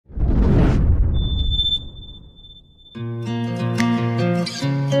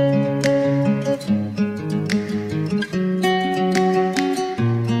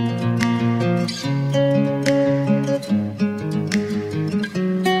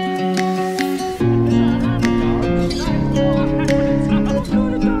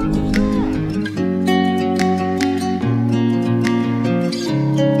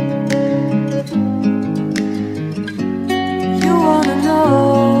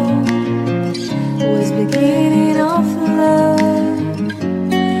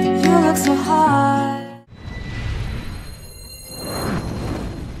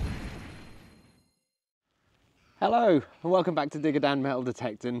Welcome back to Digger Dan Metal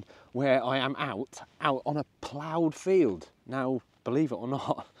Detecting, where I am out on a ploughed field. Now, believe it or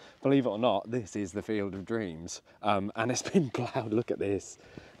not, this is the field of dreams. And it's been ploughed. Look at this.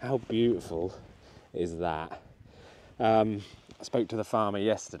 How beautiful is that? I spoke to the farmer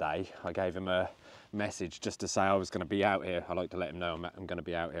yesterday. I gave him a message just to say I was going to be out here. I like to let him know I'm going to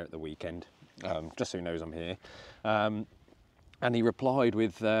be out here at the weekend, just so he knows I'm here. And he replied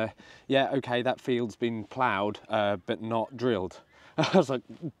with, yeah, okay, that field's been ploughed, but not drilled. I was like,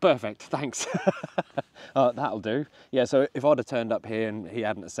 perfect, thanks. That'll do. Yeah, so if I'd have turned up here and he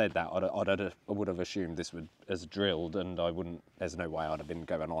hadn't said that, I would have assumed this as drilled, and there's no way I'd have been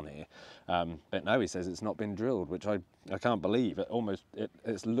going on here. But no, he says it's not been drilled, which I can't believe.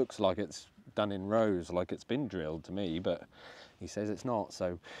 It looks like it's done in rows, like it's been drilled to me, but he says it's not,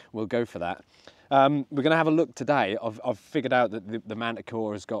 so we'll go for that. We're going to have a look today. I've figured out that the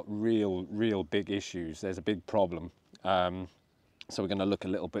Manticore has got real big issues. There's a big problem. So we're going to look a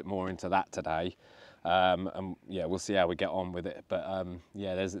little bit more into that today. And yeah, we'll see how we get on with it. But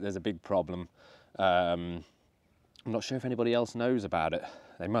yeah, there's a big problem. I'm not sure if anybody else knows about it.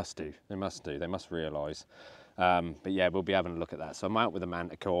 They must do. They must realise. But yeah, we'll be having a look at that. So I'm out with the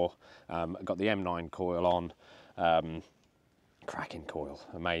Manticore. I've got the M9 coil on. Cracking coil,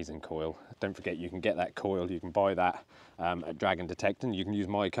 amazing coil. Don't forget, you can get that coil, you can buy that at Dragon Detecting. You can use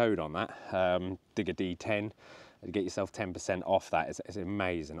my code on that, Digger D10, to get yourself 10% off that. It's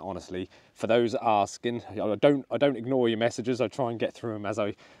amazing, honestly. For those asking, I don't ignore your messages. I try and get through them as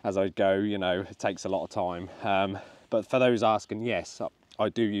I go. You know, it takes a lot of time. But for those asking, yes, I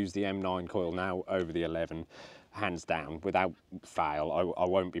do use the M9 coil now over the 11, hands down, without fail. I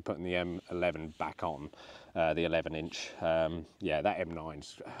won't be putting the M11 back on, the 11-inch. Yeah, that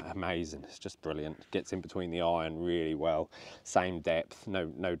M9's amazing. It's just brilliant. Gets in between the iron really well. Same depth,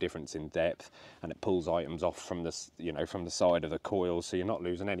 no difference in depth, and it pulls items off from from the side of the coil, so you're not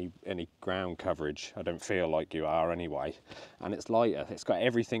losing any ground coverage. I don't feel like you are anyway. And it's lighter. It's got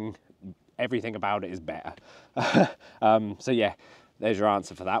everything about it is better. So yeah. There's your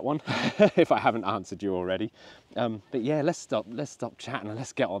answer for that one, if I haven't answered you already. But yeah, let's stop chatting and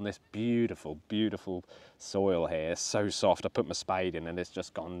let's get on this beautiful soil here. It's so soft. I put my spade in and it's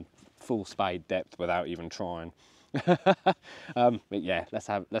just gone full spade depth without even trying. But yeah,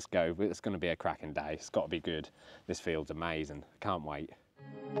 let's go. It's going to be a cracking day. It's got to be good. This field's amazing. Can't wait.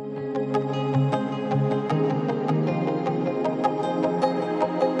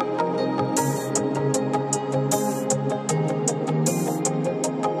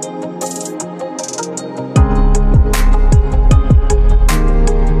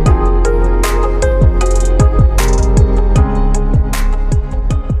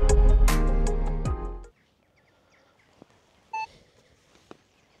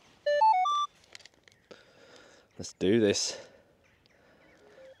 Let's do this.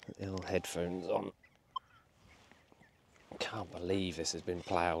 Put the old headphones on. Can't believe this has been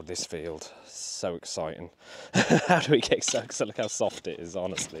ploughed, this field. So exciting. How do we get so excited? Look how soft it is,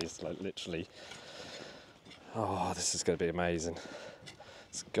 honestly. It's like literally, oh, this is going to be amazing.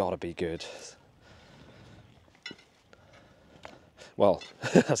 It's got to be good. Well,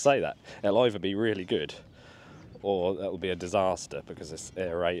 I say that. It'll either be really good or that'll be a disaster because it's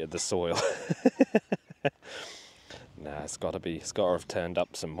aerated the soil. Nah, it's got to have turned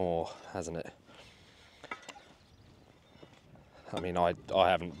up some more, hasn't it? I mean, I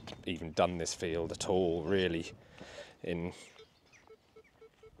haven't even done this field at all, really, in,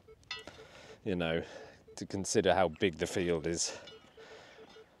 to consider how big the field is.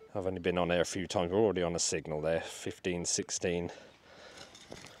 I've only been on there a few times. We're already on a signal there, 15, 16.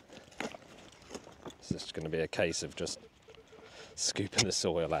 It's just going to be a case of just scooping the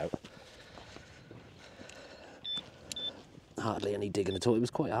soil out. Hardly any digging at all. It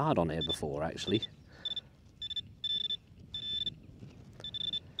was quite hard on here before, actually.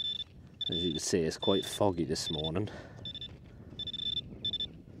 As you can see, it's quite foggy this morning.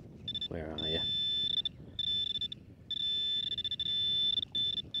 Where are you?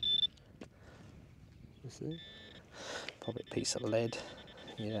 Is it? Probably a piece of lead.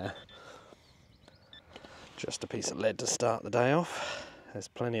 Yeah. Just a piece of lead to start the day off. There's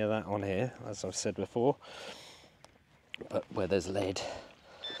plenty of that on here, as I've said before. But where there's lead,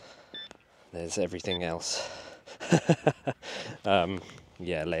 there's everything else.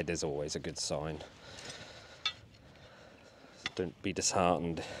 Yeah, lead is always a good sign. Don't be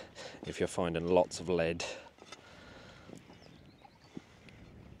disheartened if you're finding lots of lead.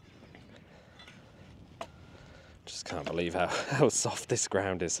 Just can't believe how soft this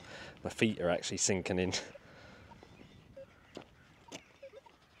ground is. My feet are actually sinking in.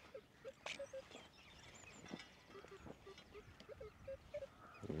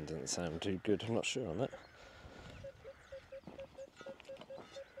 Doesn't sound too good, I'm not sure on that.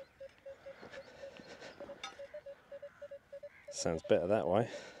 Sounds better that way.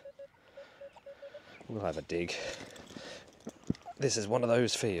 We'll have a dig. This is one of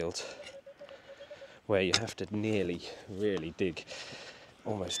those fields where you have to nearly really dig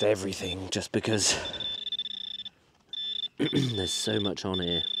almost everything just because there's so much on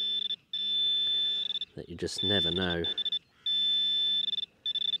here that you just never know.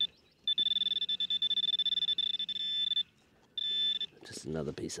 Just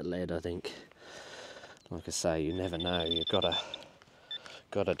another piece of lead, I think. Like I say, you never know. You've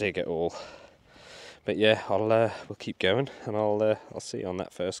gotta dig it all. But yeah, we'll keep going, and I'll see you on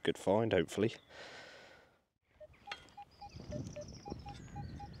that first good find, hopefully.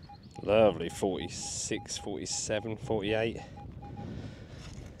 Lovely, 46, 47, 48.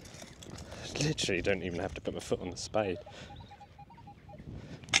 Literally don't even have to put my foot on the spade.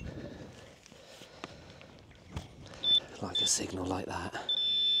 Like a signal like that.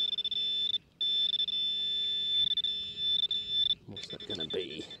 What's that gonna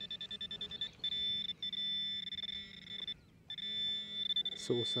be?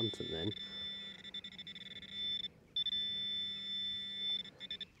 Saw something then.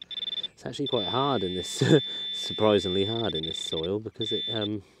 It's actually quite hard in this, surprisingly hard in this soil, because it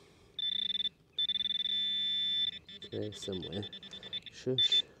there somewhere.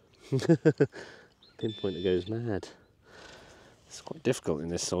 Shush. Pinpointer goes mad. It's quite difficult in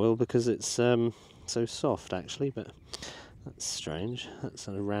this soil because it's so soft actually, but that's strange. That's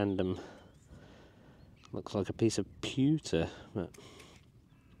a random, looks like a piece of pewter, but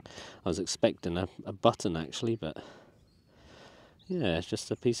I was expecting a button actually, but yeah, it's just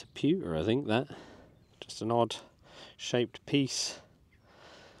a piece of pewter, I think that. Just an odd shaped piece.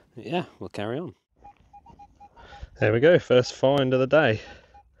 Yeah, we'll carry on. There we go, first find of the day.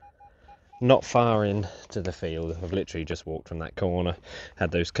 Not far in to the field. I've literally just walked from that corner.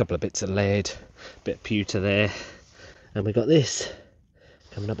 Had those couple of bits of lead, bit of pewter there, and we got this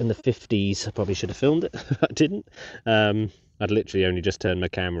coming up in the 50s. I probably should have filmed it, I didn't. I'd literally only just turned my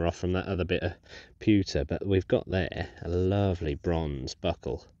camera off from that other bit of pewter, but we've got there a lovely bronze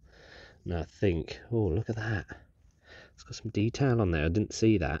buckle. Now I think, oh look at that, it's got some detail on there. I didn't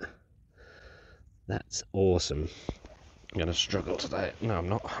see that. That's awesome. I'm going to struggle today. No, I'm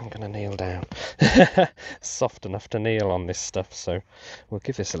not. I'm going to kneel down. Soft enough to kneel on this stuff, so we'll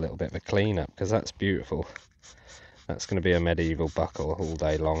give this a little bit of a clean up because that's beautiful. That's going to be a medieval buckle all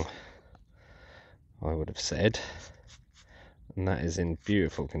day long, I would have said. And that is in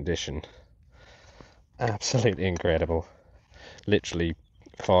beautiful condition. Absolutely incredible. Literally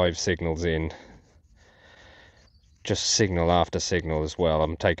 5 signals in. Just signal after signal as well.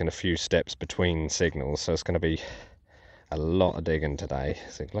 I'm taking a few steps between signals, so it's going to be a lot of digging today.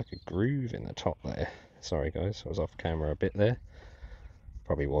 It's like a groove in the top there. Sorry guys, I was off camera a bit there.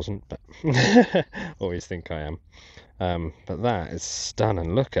 Probably wasn't, but always think I am. But that is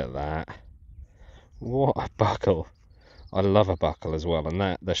stunning. Look at that. What a buckle. I love a buckle as well, and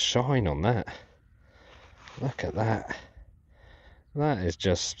that, the shine on that. Look at that. That is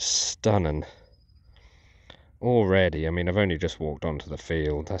just stunning. Already, I mean, I've only just walked onto the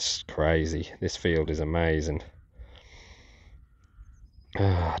field. That's crazy. This field is amazing.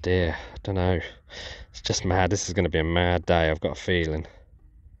 Oh dear, I don't know. It's just mad. This is going to be a mad day, I've got a feeling.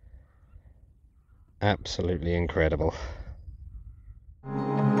 Absolutely incredible.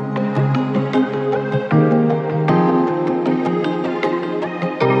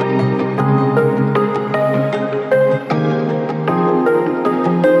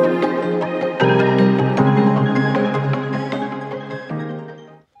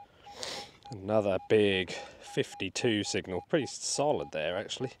 Another big 52 signal, pretty solid there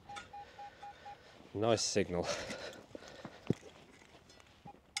actually. Nice signal.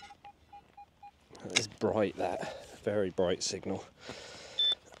 It's bright, that, very bright signal.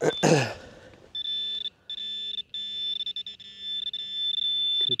 Could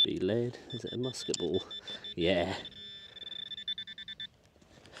be lead. Is it a musket ball? Yeah.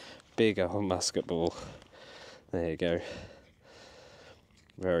 Big old musket ball. There you go.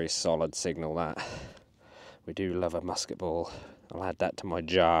 Very solid signal that. We do love a musket ball. I'll add that to my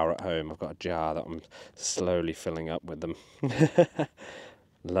jar at home. I've got a jar that I'm slowly filling up with them.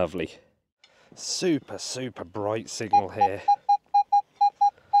 Lovely. Super, super bright signal here.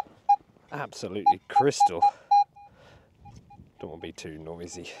 Absolutely crystal. Don't want to be too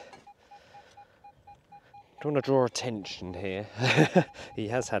noisy. Don't want to draw attention here. He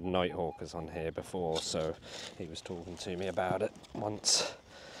has had nighthawkers on here before, so he was talking to me about it once,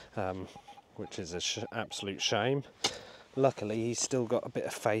 which is an absolute shame. luckily he's still got a bit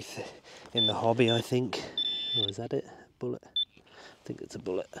of faith in the hobby, I think. Or is that it? Bullet? I think it's a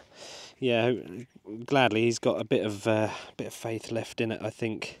bullet. Yeah, gladly he's got a bit of faith left in it, I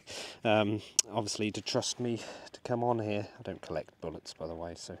think. Obviously to trust me to come on here. I don't collect bullets, by the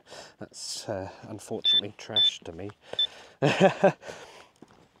way, so that's unfortunately trash to me.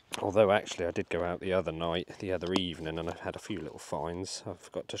 Although actually I did go out the other evening, and I had a few little finds. I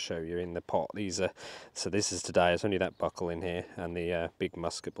forgot to show you in the pot. So this is today. It's only that buckle in here and the big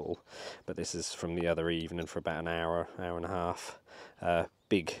musket ball, but this is from the other evening for about an hour and a half.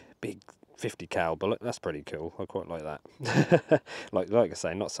 Big 50 cal bullet. That's pretty cool. I quite like that. like I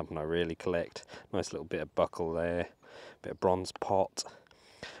say, not something I really collect. Nice little bit of buckle there, bit of bronze pot.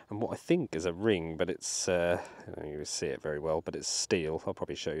 And what I think is a ring, but it's, you can see it very well, but it's steel. I'll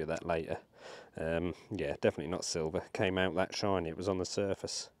probably show you that later. Yeah, definitely not silver. Came out that shiny, it was on the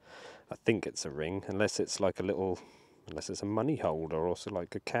surface. I think it's a ring, unless it's like unless it's a money holder, or also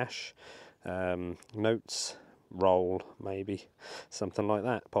like a cash, notes, roll, maybe. Something like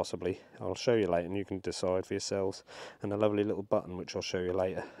that, possibly. I'll show you later and you can decide for yourselves. And a lovely little button, which I'll show you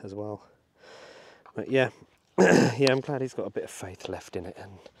later as well. But yeah. Yeah, I'm glad he's got a bit of faith left in it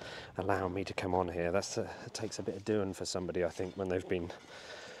and allowing me to come on here. It takes a bit of doing for somebody, I think, when they've been,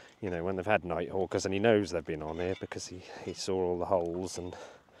 when they've had night hawkers, and he knows they've been on here because he saw all the holes, and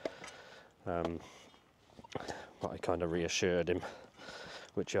I kind of reassured him,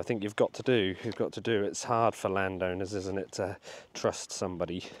 which I think you've got to do. It's hard for landowners, isn't it, to trust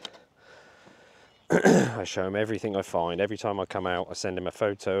somebody. I show him everything I find. Every time I come out, I send him a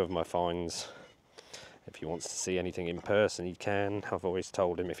photo of my finds. If he wants to see anything in person, he can. I've always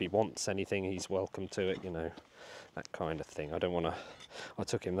told him if he wants anything, he's welcome to it, that kind of thing. I don't want to... I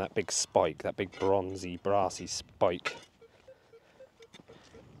took him that big spike, that big bronzy, brassy spike.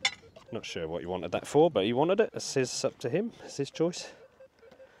 Not sure what he wanted that for, but he wanted it. It's up to him. It's his choice.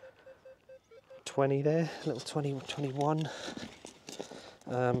 20 there, little 20, 21.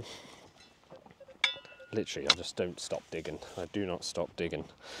 Literally, I just don't stop digging. I do not stop digging.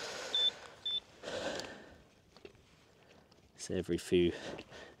 So every few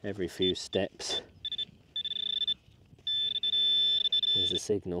steps there's a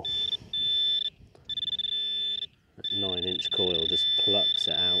signal. That 9-inch coil just plucks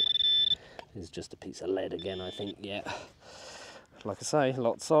it out. It's just a piece of lead again, I think. Yeah, like I say,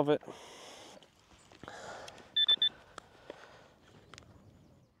 lots of it.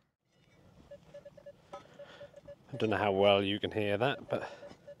 I don't know how well you can hear that, but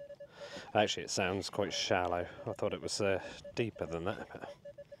actually it sounds quite shallow. I thought it was deeper than that. But a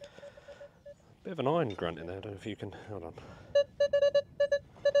bit of an iron grunt in there. I don't know if you can... Hold on.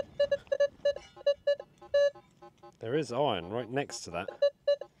 There is iron right next to that.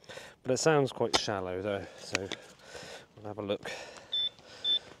 But it sounds quite shallow though, so we'll have a look.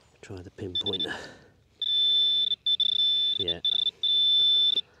 Try the pinpointer. Yeah.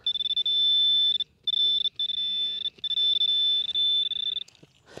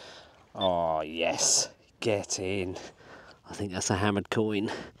 Oh yes, get in. I think that's a hammered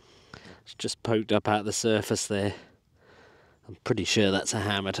coin. It's just poked up out of the surface there. I'm pretty sure that's a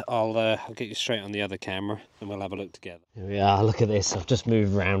hammered. I'll get you straight on the other camera and we'll have a look together. Here we are, look at this. I've just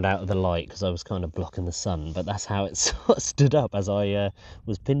moved round out of the light because I was kind of blocking the sun, but that's how it sort of stood up as I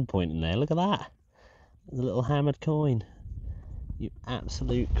was pinpointing there. Look at that. There's a little hammered coin. You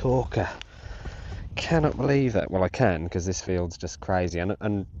absolute corker. Cannot believe that. Well, I can, because this field's just crazy, and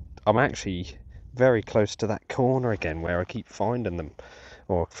I'm actually very close to that corner again where I keep finding them,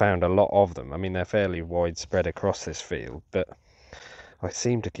 or found a lot of them. I mean, they're fairly widespread across this field, but I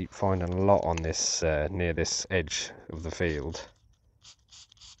seem to keep finding a lot on this near this edge of the field.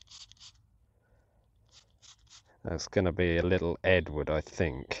 That's going to be a little Edward, I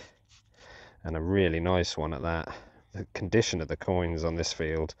think, and a really nice one at that. The condition of the coins on this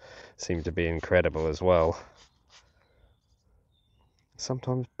field seem to be incredible as well.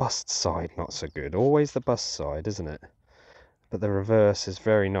 Sometimes bust side not so good. Always the bust side, isn't it? But the reverse is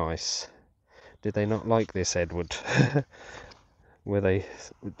very nice. Did they not like this Edward?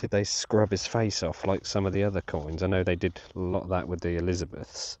 Did they scrub his face off like some of the other coins? I know they did a lot of that with the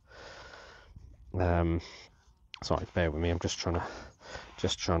Elizabeths. Sorry, bear with me. I'm just trying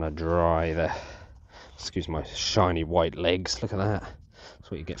to dry the... Excuse my shiny white legs. Look at that. That's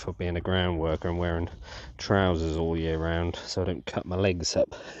what you get for being a ground worker and wearing trousers all year round, so I don't cut my legs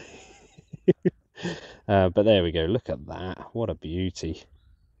up. But there we go. Look at that. What a beauty.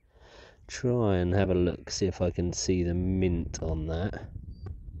 Try and have a look, see if I can see the mint on that.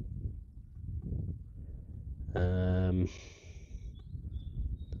 I'm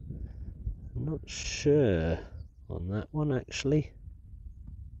not sure on that one actually.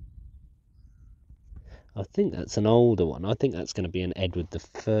 I think that's an older one. I think that's going to be an Edward the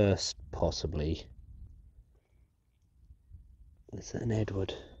First, possibly. Is that an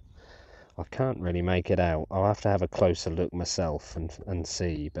Edward? I can't really make it out. I'll have to have a closer look myself and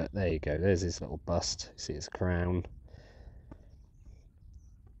see. But there you go. There's his little bust. See his crown.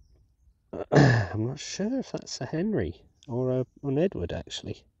 I'm not sure if that's a Henry or an Edward,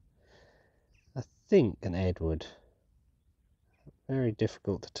 actually. I think an Edward. Very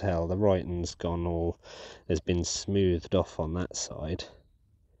difficult to tell. The writing's gone all, has been smoothed off on that side.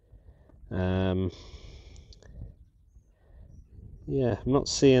 Yeah, I'm not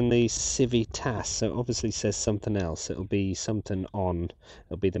seeing the civitas, so it obviously says something else. It'll be something on,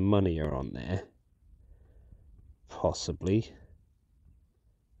 it'll be the moneyer on there. Possibly.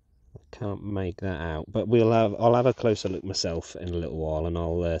 I can't make that out, but I'll have a closer look myself in a little while, and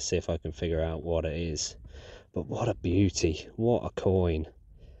I'll see if I can figure out what it is. But what a beauty, what a coin.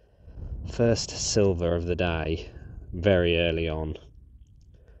 First silver of the day, very early on.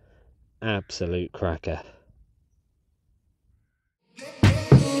 Absolute cracker.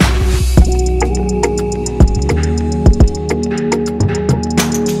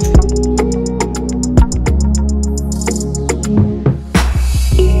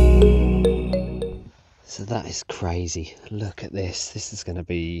 So that is crazy. Look at this. This is going to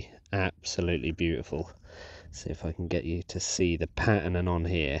be absolutely beautiful. See if I can get you to see the patterning on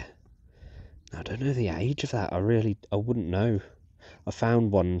here. I don't know the age of that. I wouldn't know. I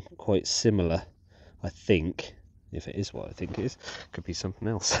found one quite similar, I think. If it is what I think it is, could be something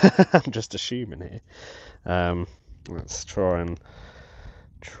else. I'm just assuming here. Let's try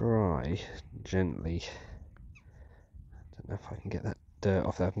gently. I don't know if I can get that dirt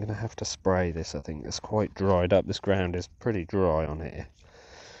off there. I'm going to have to spray this. I think it's quite dried up. This ground is pretty dry on here.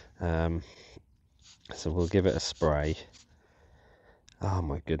 So we'll give it a spray. Oh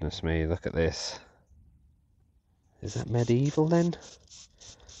my goodness me, look at this. Is that medieval then?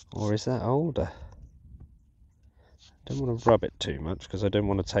 Or is that older? I don't want to rub it too much because I don't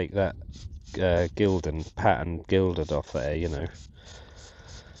want to take that pattern gilded off there, you know.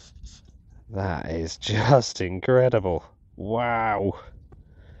 That is just incredible. Wow.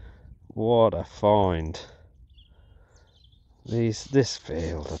 What a find. This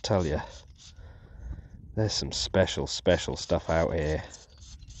field, I tell you. There's some special stuff out here.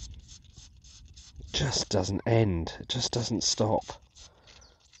 It just doesn't end. It just doesn't stop.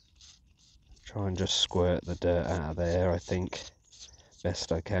 Try and just squirt the dirt out of there, I think.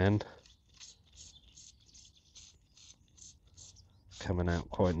 Best I can. Coming out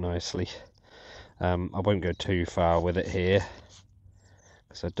quite nicely. I won't go too far with it here,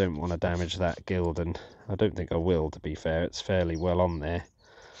 because I don't want to damage that gilding. I don't think I will, to be fair. It's fairly well on there.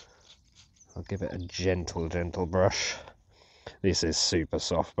 I'll give it a gentle brush. This is super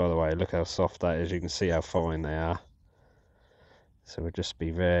soft, by the way. Look how soft that is. You can see how fine they are. So we'll just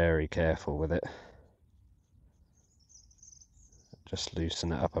be very careful with it. Just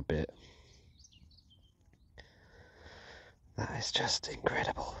loosen it up a bit. That is just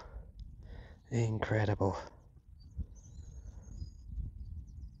incredible. Incredible.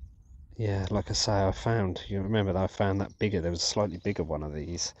 Yeah, like I say, you remember that I found that bigger, there was a slightly bigger one of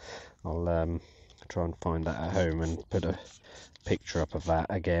these. I'll try and find that at home and put a picture up of that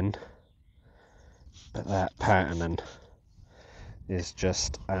again. But that patterning is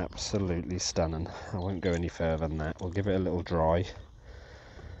just absolutely stunning. I won't go any further than that. We'll give it a little dry.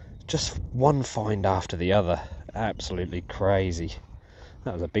 Just one find after the other. Absolutely crazy.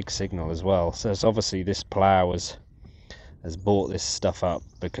 That was a big signal as well. So it's obviously this plough has bought this stuff up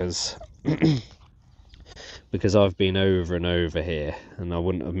because because I've been over and over here, and I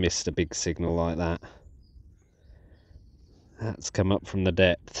wouldn't have missed a big signal like that. That's come up from the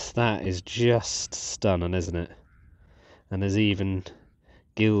depths. That is just stunning, isn't it? And there's even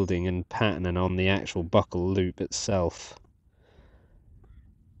gilding and patterning on the actual buckle loop itself.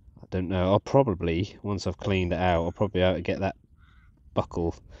 I don't know. I'll probably, once I've cleaned it out, I'll probably be able to get that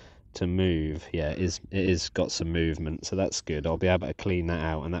buckle to move. Yeah, it is got some movement, so that's good. I'll be able to clean that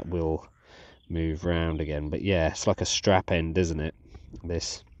out, and that will move round again. But yeah, it's like a strap end, isn't it?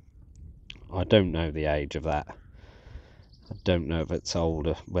 This, I don't know the age of that. I don't know if it's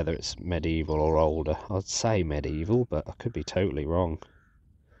older, whether it's medieval or older. I'd say medieval, but I could be totally wrong.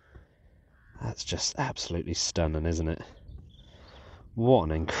 That's just absolutely stunning, isn't it? What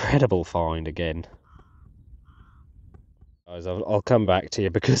an incredible find again. Guys, I'll come back to you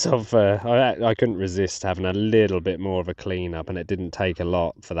because I couldn't resist having a little bit more of a clean up, and it didn't take a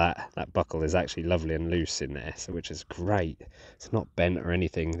lot for that. That buckle is actually lovely and loose in there, so which is great. It's not bent or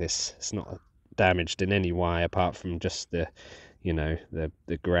anything. It's not damaged in any way apart from just the, you know,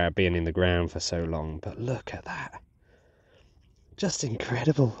 the ground being in the ground for so long. But look at that. Just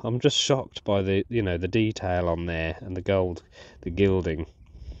incredible. I'm just shocked by the, you know, the detail on there and the gold, the gilding.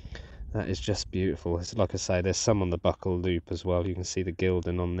 That is just beautiful. It's like I say, there's some on the buckle loop as well. You can see the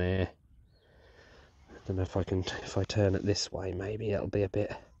gilding on there. I don't know if I can, if I turn it this way, maybe it'll be a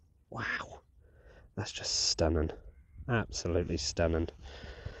bit, wow. That's just stunning. Absolutely stunning.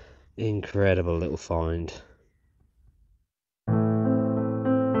 Incredible little find.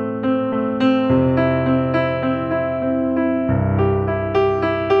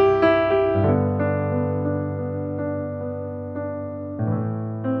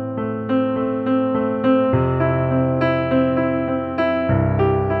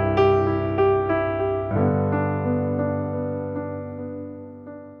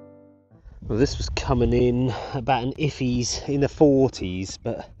 Well, this was coming in about an iffies in the 40s,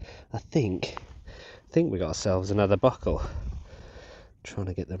 but I think we got ourselves another buckle. Trying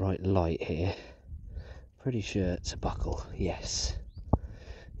to get the right light here. Pretty sure it's a buckle. Yes,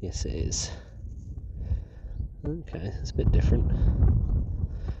 yes it is. Okay, it's a bit different.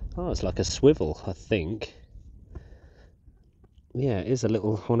 Oh, it's like a swivel, I think. Yeah, it is a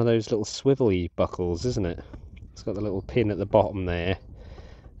little one of those little swivelly buckles, isn't it? It's got the little pin at the bottom there.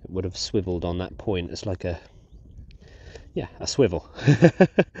 It would have swiveled on that point. It's like a, yeah, a swivel.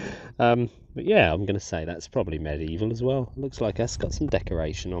 But yeah, I'm going to say that's probably medieval as well. Looks like it's got some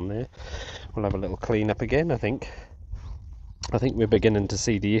decoration on there. We'll have a little clean up again, I think. I think we're beginning to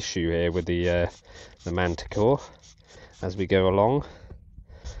see the issue here with the Manticore as we go along.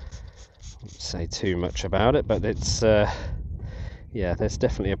 I won't say too much about it, but it's, yeah, there's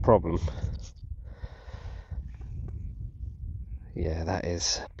definitely a problem. Yeah, that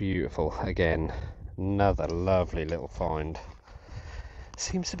is beautiful. Again, another lovely little find.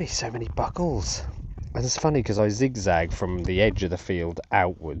 Seems to be so many buckles. And it's funny because I zigzag from the edge of the field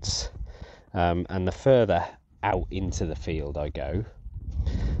outwards, and the further out into the field I go,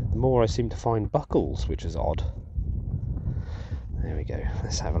 the more I seem to find buckles, which is odd. There we go.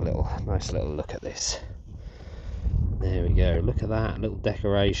 Let's have a nice little look at this. There we go. Look at that little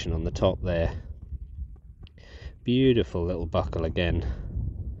decoration on the top there. Beautiful little buckle again,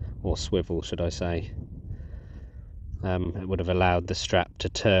 or swivel should I say. It would have allowed the strap to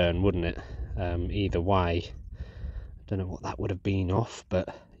turn, wouldn't it? Either way. I don't know what that would have been off,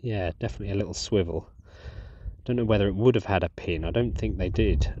 but yeah, definitely a little swivel. Don't know whether it would have had a pin. I don't think they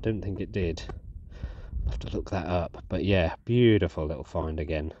did. I don't think it did. I'll have to look that up. But yeah, beautiful little find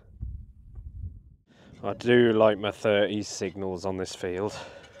again. I do like my 30s signals on this field.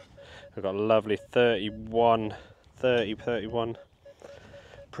 I've got a lovely 31,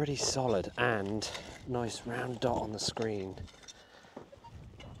 pretty solid, and nice round dot on the screen.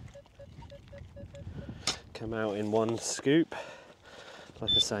 Come out in one scoop.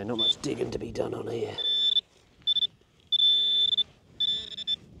 Like I say, not much digging to be done on here.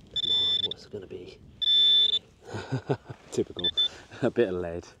 Come on, what's it going to be? Typical, a bit of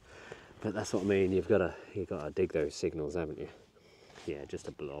lead. But that's what I mean. You've got to dig those signals, haven't you? Yeah, just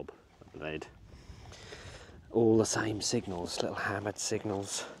a blob of lead. All the same signals, little hammered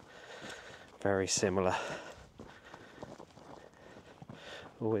signals. Very similar.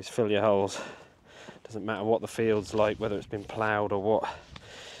 Always fill your holes. Doesn't matter what the field's like, whether it's been ploughed or what.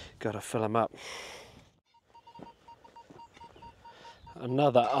 Got to fill them up.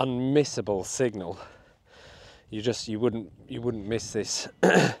 Another unmissable signal. You wouldn't miss this.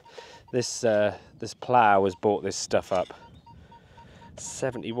 This plough has brought this stuff up.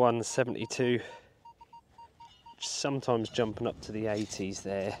 71, 72, sometimes jumping up to the 80s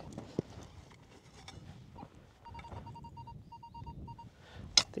there.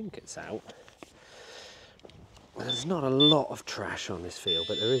 I think it's out. There's not a lot of trash on this field,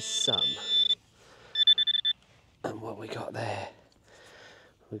 but there is some. And what we got there?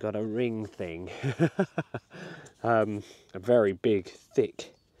 We got a ring thing. A very big,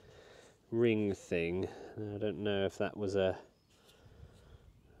 thick ring thing. I don't know if that was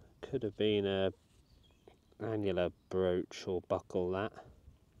could have been a annular brooch or buckle, that.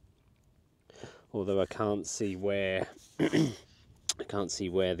 Although I can't see where the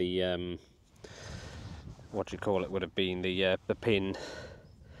what do you call it would have been, the pin.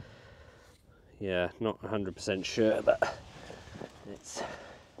 Yeah, not 100% sure, but it's,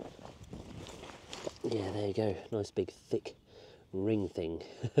 yeah, there you go, nice big thick ring thing.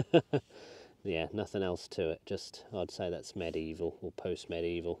 Yeah, nothing else to it, just I'd say that's medieval or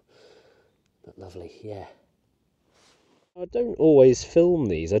post-medieval, but lovely, yeah. I don't always film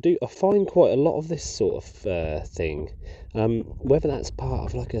these. I find quite a lot of this sort of thing. Whether that's part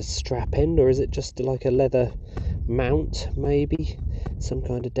of like a strap end or is it just like a leather mount, maybe some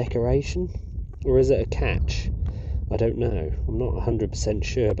kind of decoration, or is it a catch? I don't know. I'm not 100%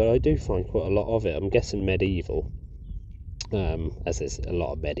 sure, but I do find quite a lot of it. I'm guessing medieval, as there's a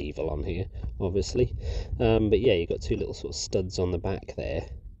lot of medieval on here, obviously. But yeah, you've got two little sort of studs on the back there.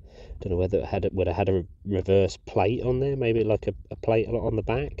 Don't know whether it would have had a reverse plate on there, maybe like a plate on the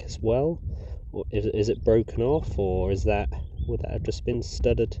back as well, or is it broken off, or would that have just been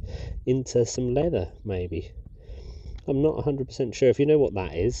studded into some leather maybe? I'm not 100% sure. If you know what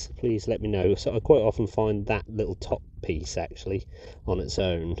that is, please let me know. So I quite often find that little top piece actually on its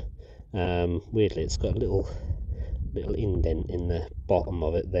own. Weirdly, it's got a little indent in the bottom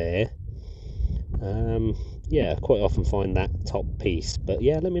of it there. Yeah, I quite often find that top piece. But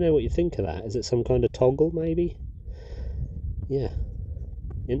yeah, let me know what you think of that. Is it some kind of toggle maybe? Yeah,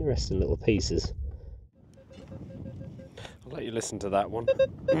 interesting little pieces. I'll let you listen to that one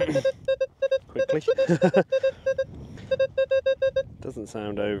quickly. Doesn't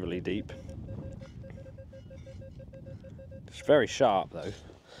sound overly deep. It's very sharp though.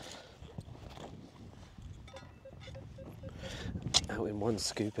 Out in one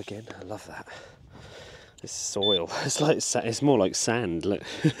scoop again. I love that. This soil. It's more like sand. Look.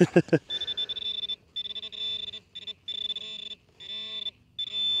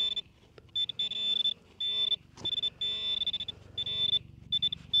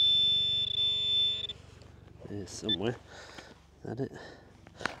 There's somewhere. Is that it?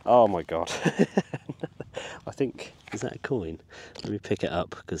 Oh my god. I think, is that a coin? Let me pick it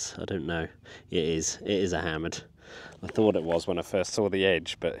up because I don't know. It is a hammered. I thought it was when I first saw the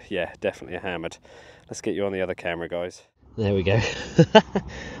edge, but yeah, definitely a hammered. Let's get you on the other camera, guys. There we go.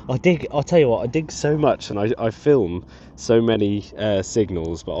 I'll tell you what, I dig so much and I film so many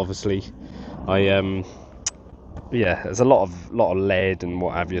signals, but obviously yeah, there's a lot of lead and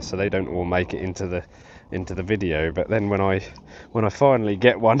what have you, so they don't all make it into the video. But then when I finally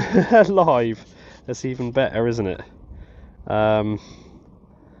get one live, that's even better, isn't it?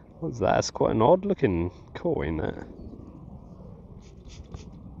 What's that? It's quite an odd looking coin, that.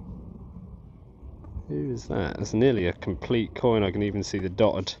 Who is that? It's nearly a complete coin. I can even see the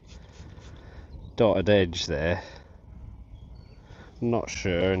dotted edge there. I'm not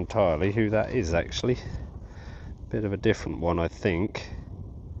sure entirely who that is actually. Bit of a different one, I think.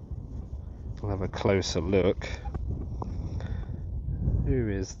 I'll have a closer look. Who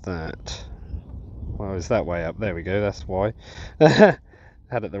is that? Well, it's that way up. There we go, that's why. Had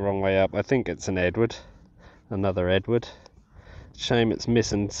it the wrong way up. I think it's an Edward. Another Edward. Shame it's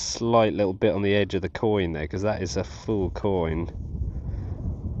missing a slight little bit on the edge of the coin there, because that is a full coin.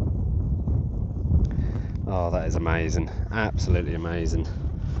 Oh, that is amazing. Absolutely amazing.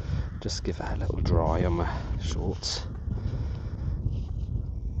 Just give that a little dry on my shorts.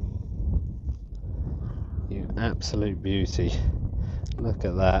 You absolute beauty. Look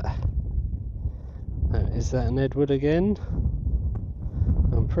at that. Is that an Edward again?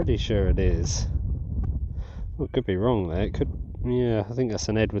 I'm pretty sure it is. Well, it could be wrong there. It could. Yeah, I think that's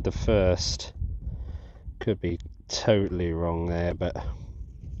an Edward the First. Could be totally wrong there, but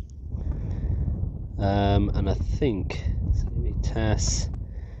and I think Civitas.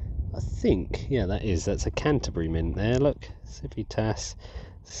 I think, yeah, that's a Canterbury mint there. Look, Civitas,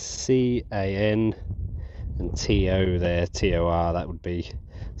 CAN and TO there, TOR. That would be.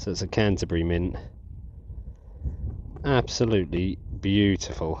 So it's a Canterbury mint. Absolutely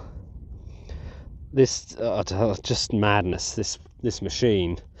beautiful. This just madness. This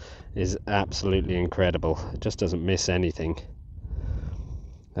machine is absolutely incredible. It just doesn't miss anything.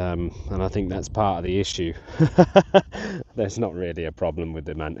 And I think that's part of the issue. There's not really a problem with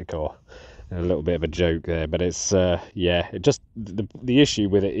the Manticore. A little bit of a joke there, but it's yeah. It just the issue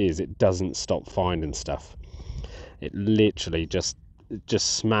with it is it doesn't stop finding stuff. It literally just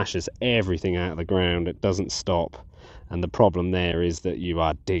smashes everything out of the ground. It doesn't stop. And the problem there is that you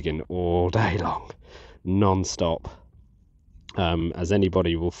are digging all day long, non-stop. As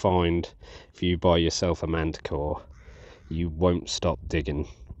anybody will find, if you buy yourself a Manticore, you won't stop digging.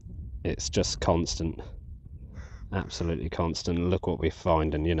 It's just constant, absolutely constant. Look what we're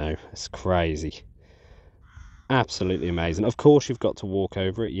finding, you know, it's crazy. Absolutely amazing. Of course you've got to walk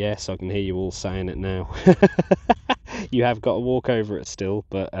over it. Yes, I can hear you all saying it now. You have got to walk over it still,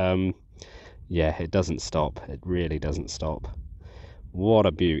 but yeah, it doesn't stop. It really doesn't stop. What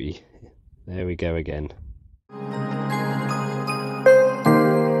a beauty. There we go again.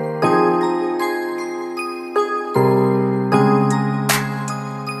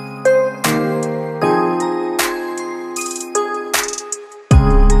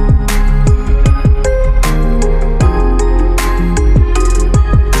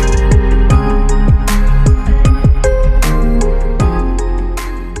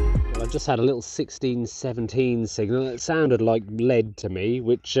 just had a little 1617 signal. It sounded like lead to me,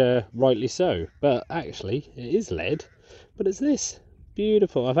 which rightly so, but actually it is lead, but it's this.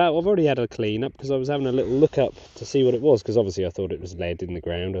 Beautiful. I've already had a clean up because I was having a little look up to see what it was, because obviously I thought it was lead in the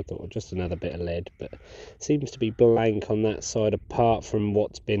ground. I thought just another bit of lead, but it seems to be blank on that side apart from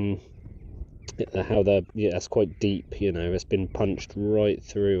what's been that's quite deep, you know, it's been punched right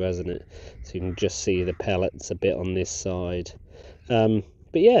through, hasn't it? So you can just see the pellets a bit on this side.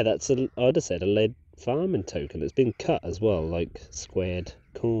 But yeah, I'd have said a lead farming token. It's been cut as well, like squared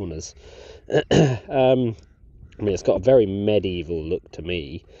corners. I mean, it's got a very medieval look to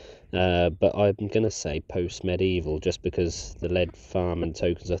me, but I'm going to say post-medieval just because the lead farming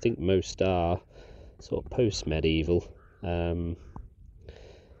tokens, I think most are sort of post-medieval.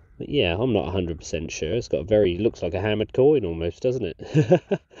 But yeah, I'm not 100% sure. It's got looks like a hammered coin almost, doesn't it?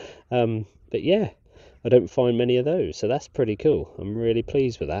 But yeah, I don't find many of those, so that's pretty cool. I'm really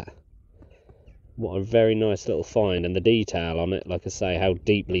pleased with that. What a very nice little find, and the detail on it, like I say, how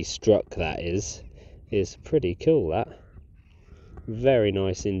deeply struck that is pretty cool. That very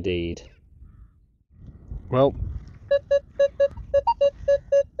nice indeed. Well,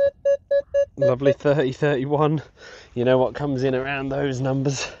 lovely 3031. You know what comes in around those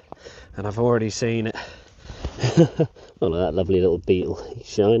numbers, and I've already seen it. Oh, look at that lovely little beetle. He's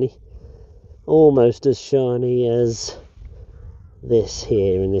shiny, almost as shiny as this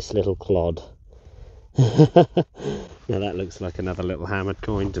here in this little clod. Now that looks like another little hammered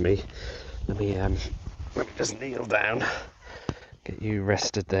coin to me. Let me just kneel down, get you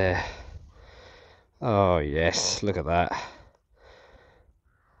rested there. Oh yes, look at that.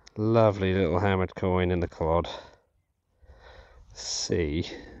 Lovely little hammered coin in the clod. See,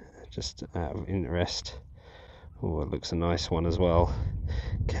 just out of interest. Oh, it looks a nice one as well.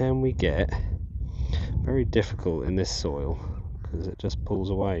 Can we get, very difficult in this soil because it just pulls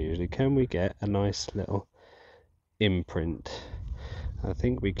away usually, can we get a nice little imprint? I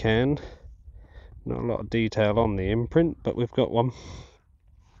think we can. Not a lot of detail on the imprint, but we've got one.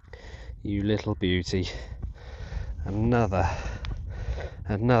 You little beauty. Another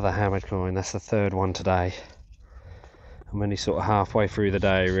hammered coin. That's the third one today. I'm only sort of halfway through the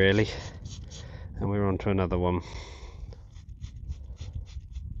day really, and we're on to another one.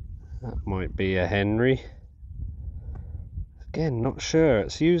 That might be a Henry. Again, not sure.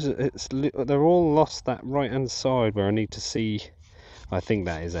 They're all lost that right hand side where I need to see. I think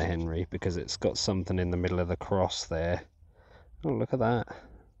that is a Henry because it's got something in the middle of the cross there. Oh, look at that.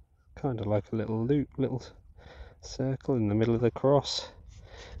 Kind of like a little loop, little circle in the middle of the cross.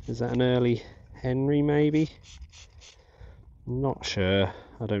 Is that an early Henry maybe? Not sure.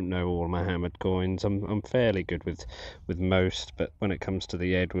 I don't know all my hammered coins. I'm fairly good with most, but when it comes to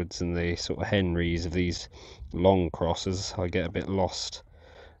the Edwards and the sort of Henrys of these long crosses, I get a bit lost.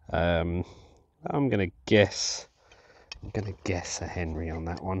 I'm gonna guess a Henry on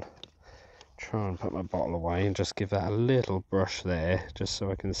that one. Try and put my bottle away and just give that a little brush there, just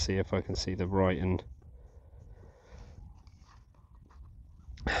so I can see if I can see the writing.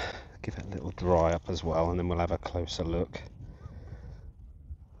 Give it a little dry up as well, and then we'll have a closer look.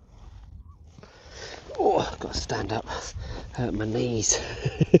 Oh, I've got to stand up, hurt my knees.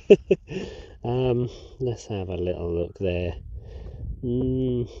 Let's have a little look there.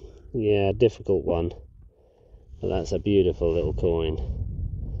 Yeah, difficult one, but that's a beautiful little coin.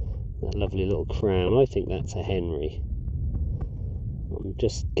 That lovely little crown, I think that's a Henry. I'm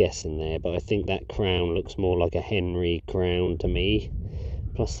just guessing there, but I think that crown looks more like a Henry crown to me.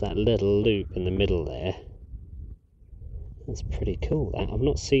 Plus that little loop in the middle there. That's pretty cool, that. I've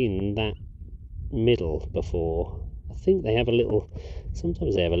not seen that middle before. I think they have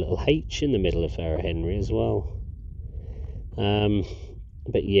sometimes they have a little H in the middle if they're a Henry as well.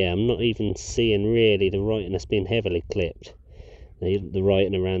 But yeah, I'm not even seeing really the writing that's been heavily clipped. The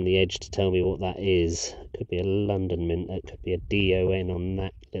writing around the edge to tell me what that is. It could be a London Mint, it could be a DON on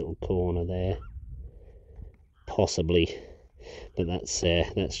that little corner there. Possibly. But that's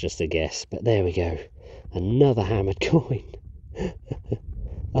just a guess. But there we go. Another hammered coin.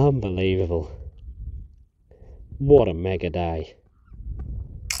 Unbelievable. What a mega day.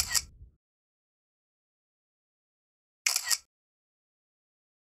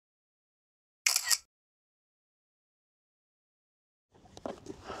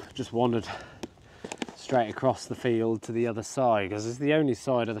 Just wandered straight across the field to the other side because it's the only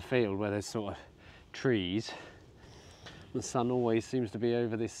side of the field where there's sort of trees. The sun always seems to be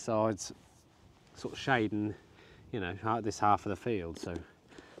over this side, sort of shading, you know, this half of the field, so I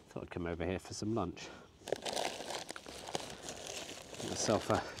thought I'd come over here for some lunch. Get myself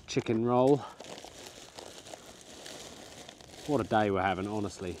a chicken roll. What a day we're having,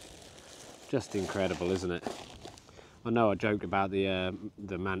 honestly. Just incredible, isn't it? I know I joked about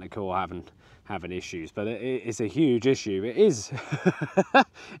the Manticore having issues, but it's a huge issue. It is.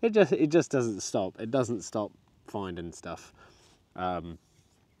 it just doesn't stop. It doesn't stop finding stuff.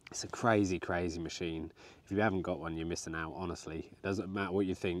 It's a crazy machine. If you haven't got one, you're missing out, honestly. It doesn't matter what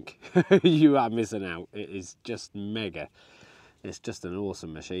you think. You are missing out. It is just mega. It's just an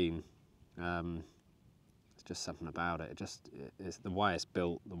awesome machine. It's just something about it. It's the way it's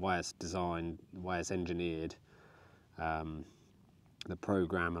built, the way it's designed, the way it's engineered. The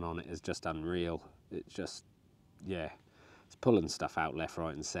programming on it is just unreal. It's just, yeah, it's pulling stuff out left,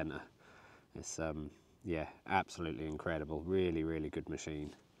 right and centre. It's, yeah, absolutely incredible. Really good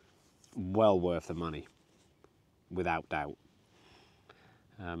machine. Well worth the money, without doubt.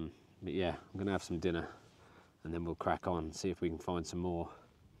 But yeah, I'm going to have some dinner and then we'll crack on and see if we can find some more.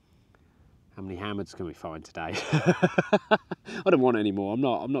 How many hammers can we find today? I don't want any more. I'm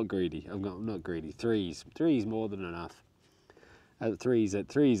not greedy. I'm not greedy. Three's more than enough. Three's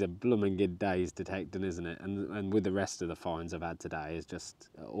a blooming good day's detecting, isn't it? And with the rest of the finds I've had today, is just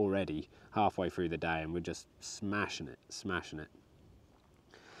already halfway through the day, and we're just smashing it.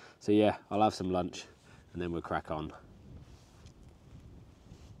 So yeah, I'll have some lunch, and then we'll crack on.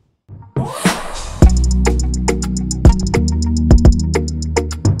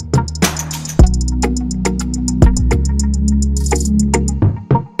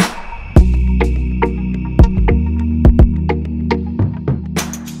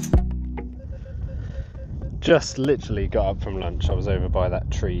 Just literally got up from lunch. I was over by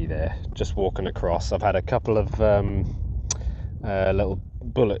that tree there, just walking across. I've had a couple of little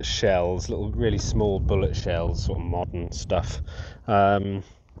bullet shells, little really small bullet shells, sort of modern stuff. There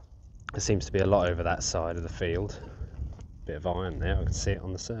seems to be a lot over that side of the field. Bit of iron there, I can see it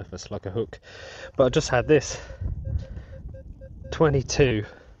on the surface like a hook. But I just had this 22,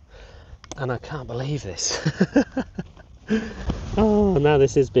 and I can't believe this. Oh, now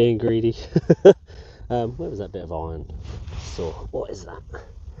this is being greedy. Where was that bit of iron? So, what is that?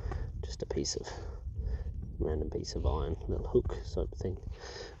 Just a random piece of iron, little hook sort of thing.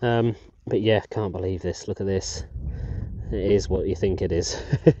 But yeah, can't believe this. Look at this. It is what you think it is.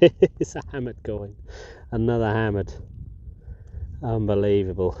 It's a hammered coin. Another hammered.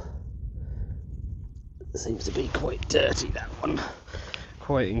 Unbelievable. It seems to be quite dirty, that one.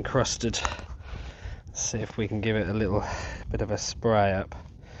 Quite encrusted. Let's see if we can give it a little bit of a spray up.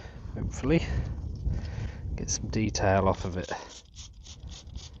 Hopefully. Get some detail off of it.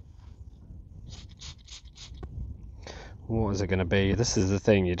 What is it going to be? This is the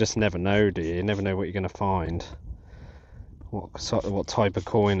thing, you just never know, do you? You never know what you're going to find. What type of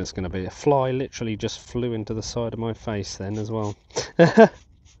coin it's going to be. A fly literally just flew into the side of my face then as well.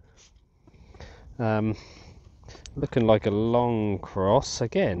 Looking like a long cross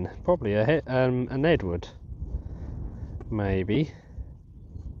again. Probably an Edward. Maybe.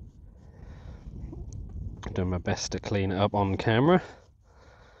 Doing my best to clean it up on camera.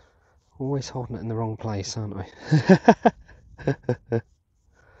 Always holding it in the wrong place, aren't I?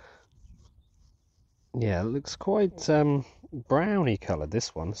 Yeah, it looks quite browny coloured,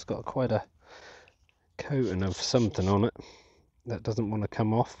 this one. It's got quite a coating of something on it that doesn't want to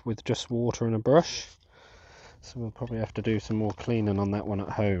come off with just water and a brush. So we'll probably have to do some more cleaning on that one at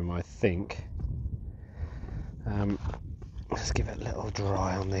home, I think. Let's give it a little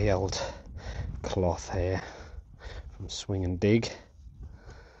dry on the old cloth here from Swing and Dig.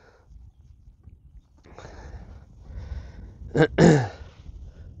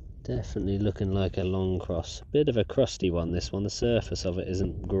 Definitely looking like a long cross. Bit of a crusty one, this one. The surface of it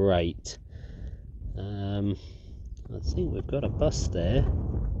isn't great. I think we've got a bust there.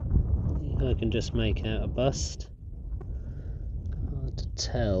 I think I can just make out a bust. Hard to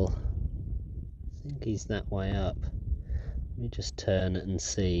tell. I think he's that way up. Let me just turn it and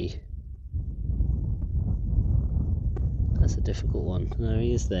see. That's a difficult one. No,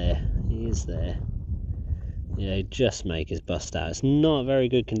 he is there. He is there. Yeah, just make his bust out. It's not a very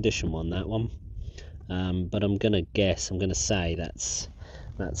good condition one, that one. But I'm gonna say that's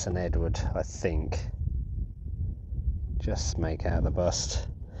an Edward, I think. Just make out the bust.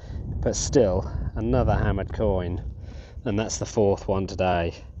 But still, another hammered coin. And that's the fourth one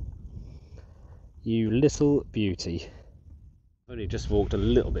today. You little beauty. Only just walked a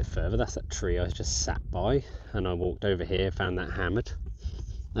little bit further. That's that tree I just sat by, and I walked over here, found that hammered,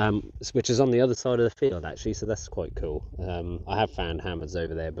 which is on the other side of the field actually, so that's quite cool. I have found hammers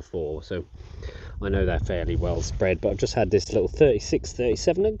over there before, so I know they're fairly well spread, but I've just had this little 36,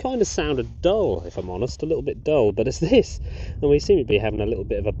 37. It kind of sounded dull, if I'm honest, a little bit dull, but it's this, and we seem to be having a little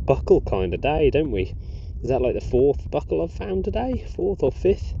bit of a buckle kind of day, don't we? Is that like the fourth buckle I've found today? Fourth or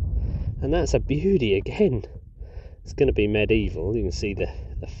fifth? And that's a beauty again. It's going to be medieval. You can see the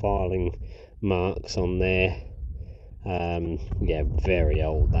filing marks on there. Yeah, very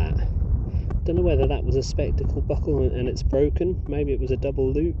old that. Don't know whether that was a spectacle buckle and it's broken. Maybe it was a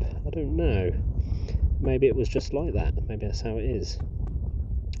double loop. I don't know. Maybe it was just like that. Maybe that's how it is.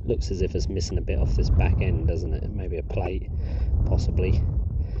 Looks as if it's missing a bit off this back end, doesn't it? Maybe a plate, possibly.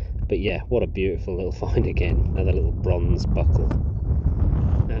 But yeah, what a beautiful little find again. Another little bronze buckle.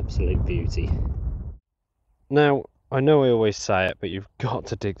 Absolute beauty. Now, I know I always say it, but you've got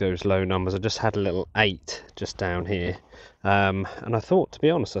to dig those low numbers. I just had a little 8 just down here. And I thought, to be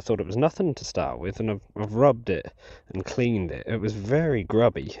honest, I thought it was nothing to start with, and I've rubbed it and cleaned it. It was very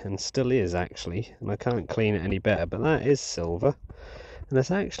grubby, and still is actually, and I can't clean it any better, but that is silver. And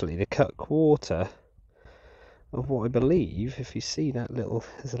that's actually the cut quarter of what I believe, if you see that little,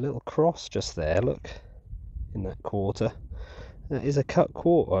 there's a little cross just there, look, in that quarter. That is a cut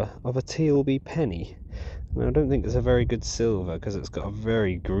quarter of a TLB penny. Now, I don't think it's a very good silver because it's got a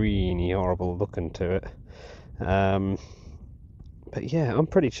very greeny, horrible look into it. But yeah, I'm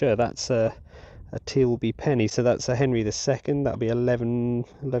pretty sure that's a TLB penny, so that's a Henry II. That'll be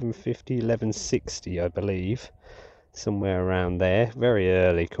 1150, 1160, I believe. Somewhere around there. Very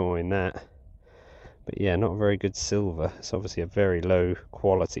early coin, that. But yeah, not very good silver. It's obviously a very low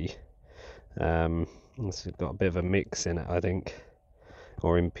quality. It's got a bit of a mix in it, I think,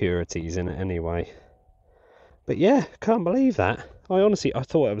 or impurities in it anyway. But yeah, can't believe that. I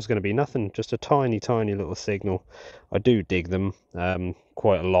thought it was going to be nothing, just a tiny little signal. I do dig them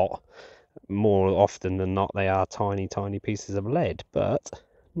quite a lot. More often than not, they are tiny pieces of lead, but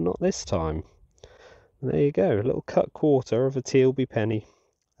not this time. There you go, a little cut quarter of a TLB penny,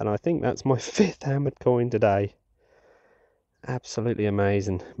 and I think that's my 5th hammered coin today. Absolutely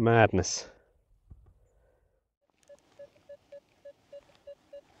amazing, madness.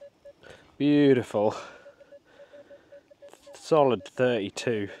 Beautiful. Solid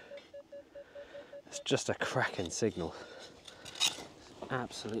 32. It's just a cracking signal.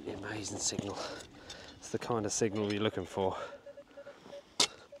 Absolutely amazing signal. It's the kind of signal you're looking for.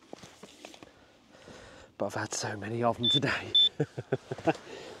 But I've had so many of them today.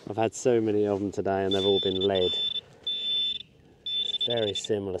 I've had so many of them today, and they've all been lead. Very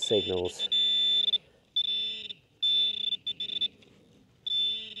similar signals.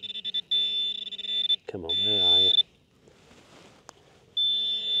 Come on, where are you?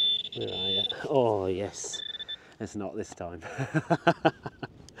 Where are you? Oh yes, it's not this time.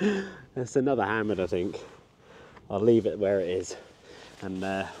 It's another hammered, I think. I'll leave it where it is, and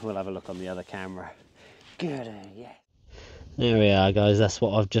we'll have a look on the other camera. Good, yeah. There we are, guys. That's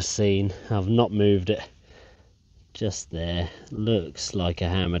what I've just seen. I've not moved it. Just there. Looks like a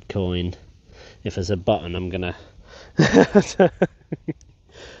hammered coin. If there's a button, I'm gonna.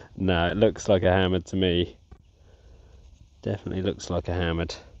 No, it looks like a hammered to me. Definitely looks like a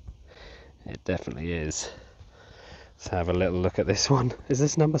hammered. It definitely is. Let's have a little look at this one. Is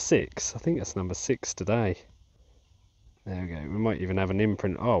this number 6? I think it's number 6 today. There we go. We might even have an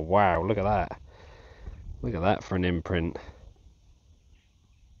imprint. Oh wow, look at that. Look at that for an imprint.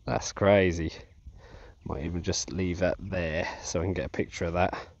 That's crazy. Might even just leave that there so I can get a picture of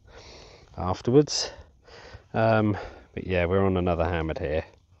that afterwards. But yeah, we're on another hammered here.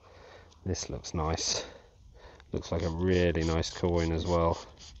 This looks nice. Looks like a really nice coin as well.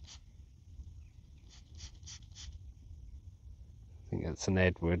 I think it's an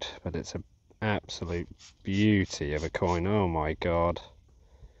Edward, but it's an absolute beauty of a coin. Oh my god.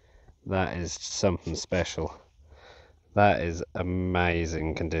 That is something special. That is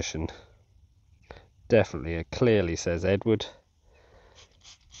amazing condition. Definitely, it clearly says Edward.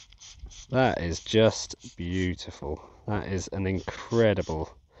 That is just beautiful. That is an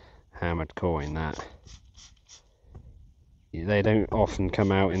incredible hammered coin, that. They don't often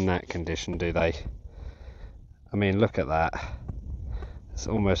come out in that condition, do they? I mean, look at that. It's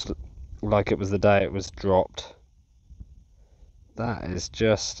almost like it was the day it was dropped. That is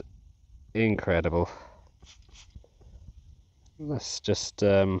just incredible. Let's just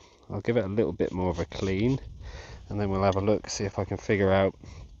I'll give it a little bit more of a clean, and then we'll have a look, see if I can figure out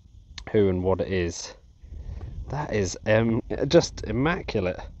who and what it is. That is just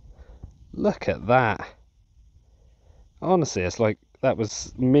immaculate. Look at that. Honestly, it's like that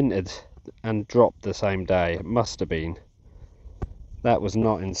was minted and dropped the same day. It must have been. That was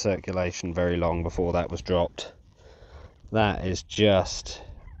not in circulation very long before that was dropped. That is just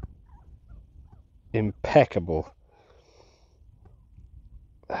impeccable.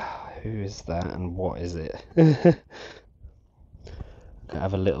 Who is that and what is it? I'll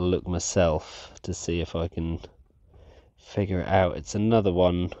have a little look myself to see if I can figure it out. It's another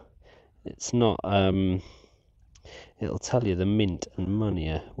one. It's not, it'll tell you the mint and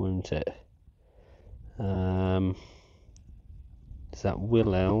monia, won't it? Is that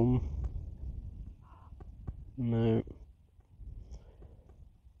Wilhelm? No.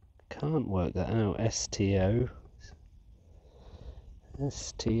 Can't work that out. STO.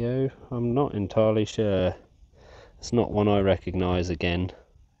 STO. I'm not entirely sure. It's not one I recognise again.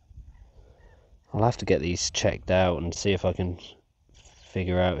 I'll have to get these checked out and see if I can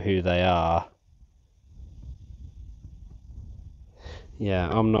figure out who they are. Yeah,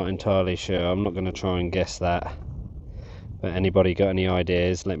 I'm not entirely sure. I'm not going to try and guess that. But anybody got any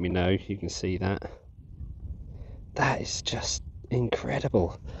ideas, let me know. You can see that. That is just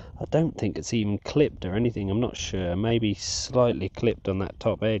incredible. I don't think it's even clipped or anything. I'm not sure. Maybe slightly clipped on that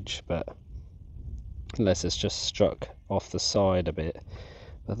top edge, but unless it's just struck off the side a bit.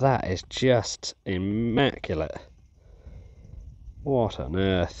 But that is just immaculate. What on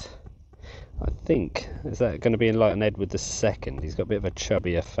earth? I think, is that going to be like an Edward II? He's got a bit of a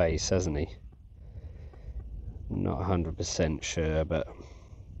chubbier face, hasn't he? Not 100% sure, but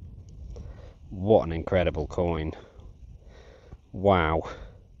what an incredible coin. Wow.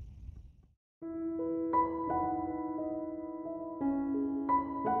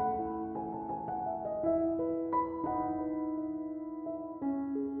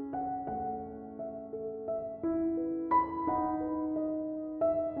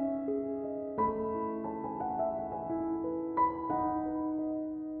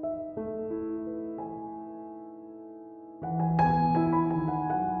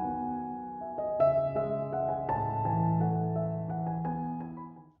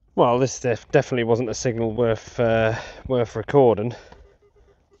 Well, this definitely wasn't a signal worth recording.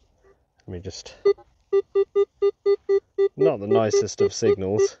 Let me just... Not the nicest of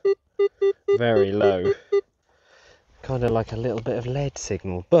signals. Very low. Kind of like a little bit of lead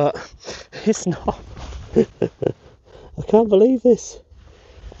signal, but it's not. I can't believe this.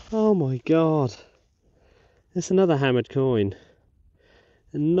 Oh my god. It's another hammered coin.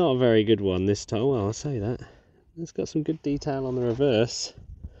 And not a very good one this time. Well, I'll say that. It's got some good detail on the reverse.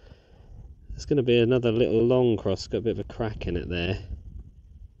 It's going to be another little long cross, got a bit of a crack in it there.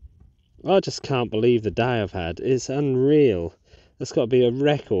 I just can't believe the day I've had. It's unreal. That's got to be a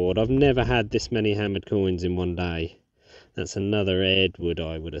record. I've never had this many hammered coins in one day. That's another Edward,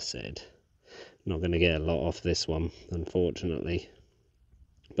 I would have said. Not going to get a lot off this one, unfortunately.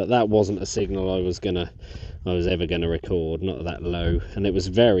 But that wasn't a signal I was ever gonna record, not that low. And it was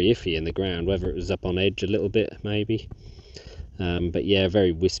very iffy in the ground, whether it was up on edge a little bit, maybe. But yeah,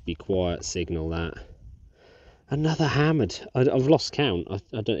 very wispy, quiet signal that. Another hammered. I've lost count.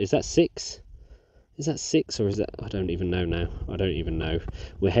 I don't. Is that 6? Is that 6 or is that? I don't even know now. I don't even know.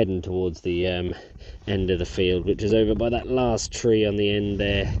 We're heading towards the end of the field, which is over by that last tree on the end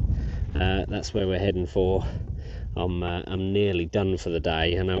there. That's where we're heading for. I'm nearly done for the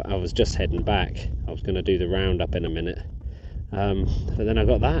day, and I was just heading back. I was going to do the roundup in a minute, but then I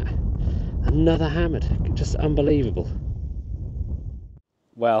got that. Another hammered. Just unbelievable.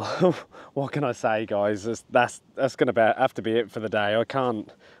 Well, what can I say, guys? That's going to have to be it for the day. I can't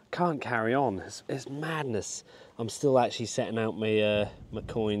carry on. It's madness. I'm still actually setting out my my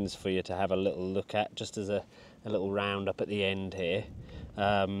coins for you to have a little look at, just as a little roundup at the end here.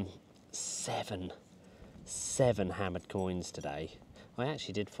 7 hammered coins today. I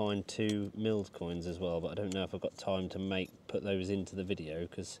actually did find 2 milled coins as well, but I don't know if I've got time to put those into the video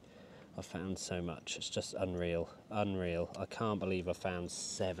because I found so much. It's just unreal, unreal. I can't believe I found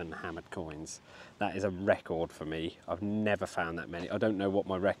 7 hammered coins. That is a record for me. I've never found that many. I don't know what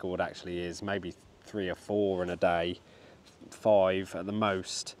my record actually is. Maybe 3 or 4 in a day, 5 at the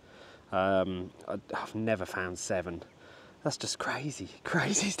most. I've never found 7. That's just crazy,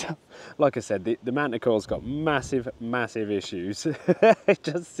 crazy stuff. Like I said, the Manticore's got massive, massive issues. it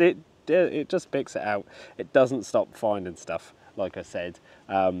just picks it out. It doesn't stop finding stuff. Like I said,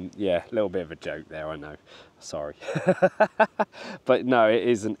 yeah, a little bit of a joke there, I know. Sorry, but no, it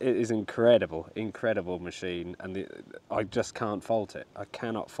is incredible, incredible machine, and I just can't fault it. I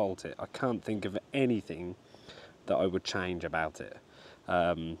cannot fault it. I can't think of anything that I would change about it.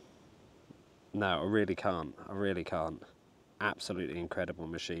 No, I really can't. I really can't. Absolutely incredible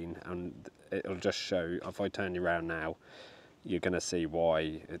machine, and it'll just show. If I turn you around now, you're going to see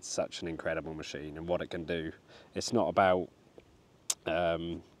why it's such an incredible machine and what it can do. It's not about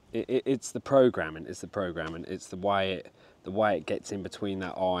it's the programming. It's the way it gets in between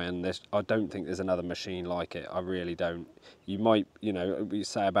that eye and this. I don't think there's another machine like it. I really don't. You might, you know, we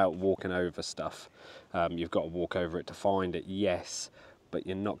say about walking over stuff. You've got to walk over it to find it. Yes. But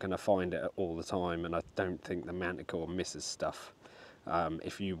you're not going to find it all the time, and I don't think the Manticore misses stuff.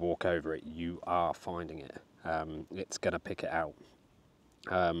 If you walk over it, you are finding it. It's going to pick it out.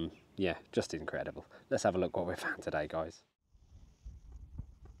 Yeah, just incredible. Let's have a look what we found today, guys.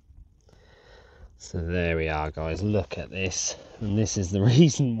 So there we are, guys. Look at this, and this is the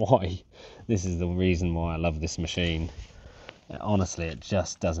reason why. This is the reason why I love this machine. Honestly, it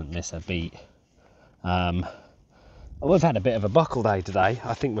just doesn't miss a beat. We've had a bit of a buckle day today.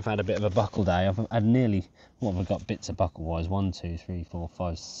 I think we've had a bit of a buckle day. I've had nearly, what have we got bits of buckle wise? 1, 2, 3, 4,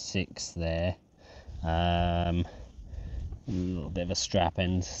 5, 6 there. A little bit of a strap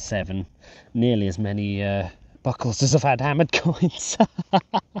end, 7. Nearly as many buckles as I've had hammered coins.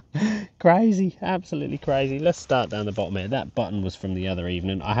 Crazy, absolutely crazy. Let's start down the bottom here. That button was from the other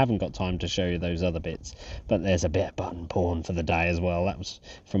evening. I haven't got time to show you those other bits, but there's a bit of button porn for the day as well. That was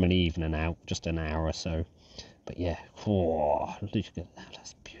from an evening out, just an hour or so. But yeah, oh, look at that.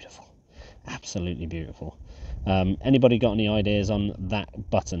 That's beautiful, absolutely beautiful. Anybody got any ideas on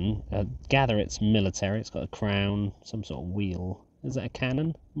that button? Gather it's military. It's got a crown, some sort of wheel. Is that a cannon?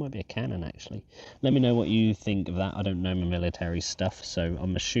 It might be a cannon, actually. Let me know what you think of that. I don't know my military stuff, so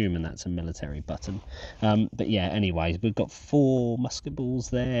I'm assuming that's a military button. But yeah, anyway, we've got 4 musket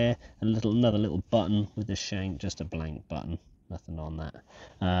balls there, another little button with the shank, just a blank button, nothing on that.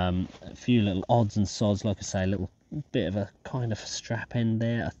 A few little odds and sods, like I say, a little bit of a kind of strap end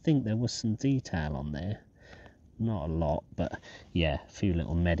there. I think there was some detail on there. Not a lot, but yeah, a few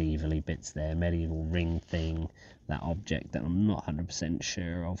little medieval-y bits there, medieval ring thing, that object that I'm not 100%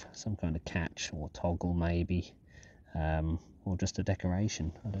 sure of, some kind of catch or toggle maybe, or just a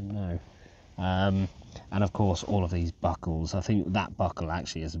decoration, I don't know. And of course all of these buckles. I think that buckle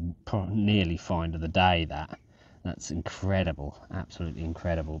actually is nearly find of the day. That's incredible, absolutely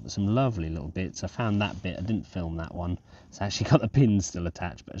incredible. But some lovely little bits. I found that bit, I didn't film that one. It's actually got the pins still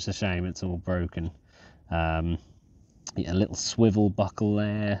attached, but it's a shame it's all broken. Yeah, a little swivel buckle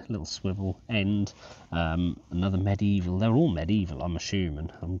there, little swivel end, another medieval. They're all medieval, I'm assuming.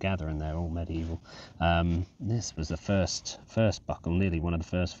 I'm gathering they're all medieval. This was the first buckle, nearly one of the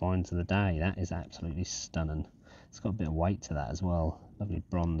first finds of the day. That is absolutely stunning. It's got a bit of weight to that as well. Lovely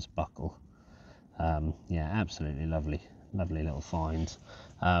bronze buckle. Yeah, absolutely lovely little find.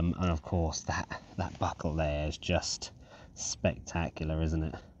 And of course that buckle there is just spectacular, isn't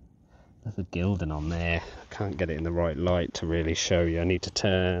it? There's a gilding on there. I can't get it in the right light to really show you. I need to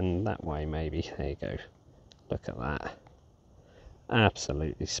turn that way maybe. There you go. Look at that.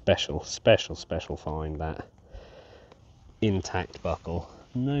 Absolutely special find, that. Intact buckle.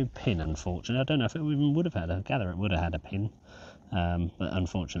 No pin, unfortunately. I don't know if it even would have had I gather it would have had a pin. But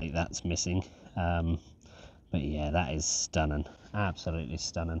unfortunately that's missing. But yeah, that is stunning, absolutely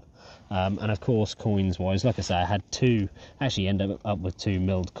stunning. And of course, coins wise, like I say, I had 2, actually ended up with 2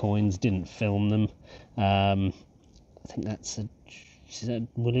 milled coins, didn't film them. I think that's is that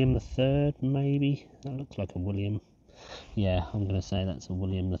William III maybe? That looks like a William. Yeah, I'm going to say that's a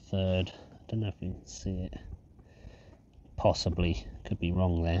William III. I don't know if you can see it. Possibly, could be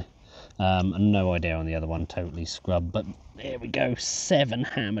wrong there. And no idea on the other one, totally scrubbed. But there we go, 7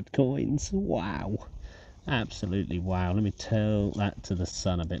 hammered coins, wow. Absolutely wow. Let me tell that to the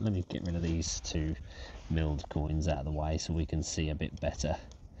sun a bit. Let me get rid of these 2 milled coins out of the way so we can see a bit better.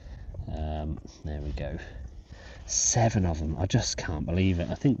 There we go. 7 of them. I just can't believe it.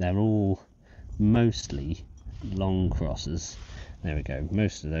 I think they're all mostly long crosses. There we go.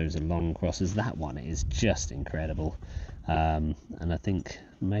 Most of those are long crosses. That one is just incredible. And I think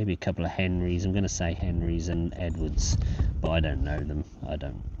maybe a couple of Henrys. I'm going to say Henrys and Edwards, but I don't know them.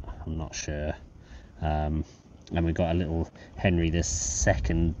 I'm not sure. And we've got a little Henry II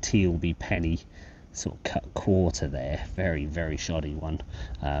Tealby penny sort of cut quarter there, very shoddy one,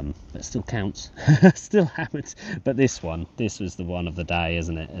 but still counts. Still hammered. But this was the one of the day,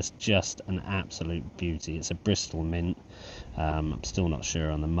 isn't it? It's just an absolute beauty. It's a Bristol mint. I'm still not sure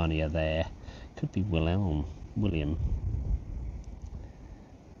on the money there. Could be William,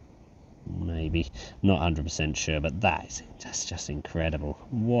 maybe, not 100% sure, but that's just incredible.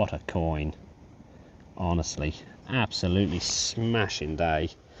 What a coin. Honestly, absolutely smashing day.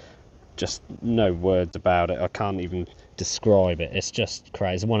 Just no words about it. I can't even describe it. It's just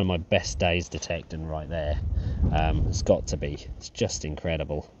crazy. One of my best days detecting right there. It's got to be. It's just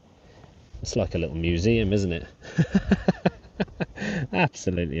incredible. It's like a little museum, isn't it?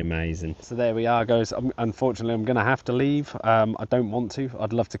 Absolutely amazing. So there we are, guys. Unfortunately, I'm going to have to leave. I don't want to.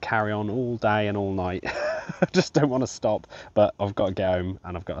 I'd love to carry on all day and all night. I just don't want to stop. But I've got to get home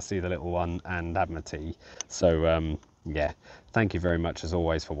and I've got to see the little one and have my tea. So yeah, thank you very much as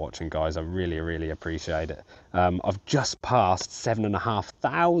always for watching, guys. I really appreciate it. I've just passed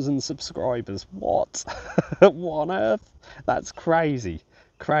 7,500 subscribers. What? What on earth? That's crazy.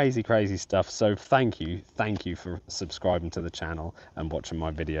 Crazy stuff. So thank you for subscribing to the channel and watching my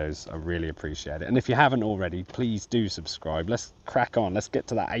videos. I really appreciate it. And if you haven't already, please do subscribe. Let's crack on. Let's get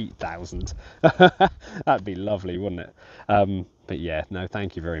to that 8,000. That'd be lovely, wouldn't it? But yeah, no,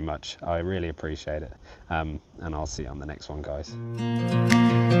 thank you very much. I really appreciate it. And I'll see you on the next one, guys.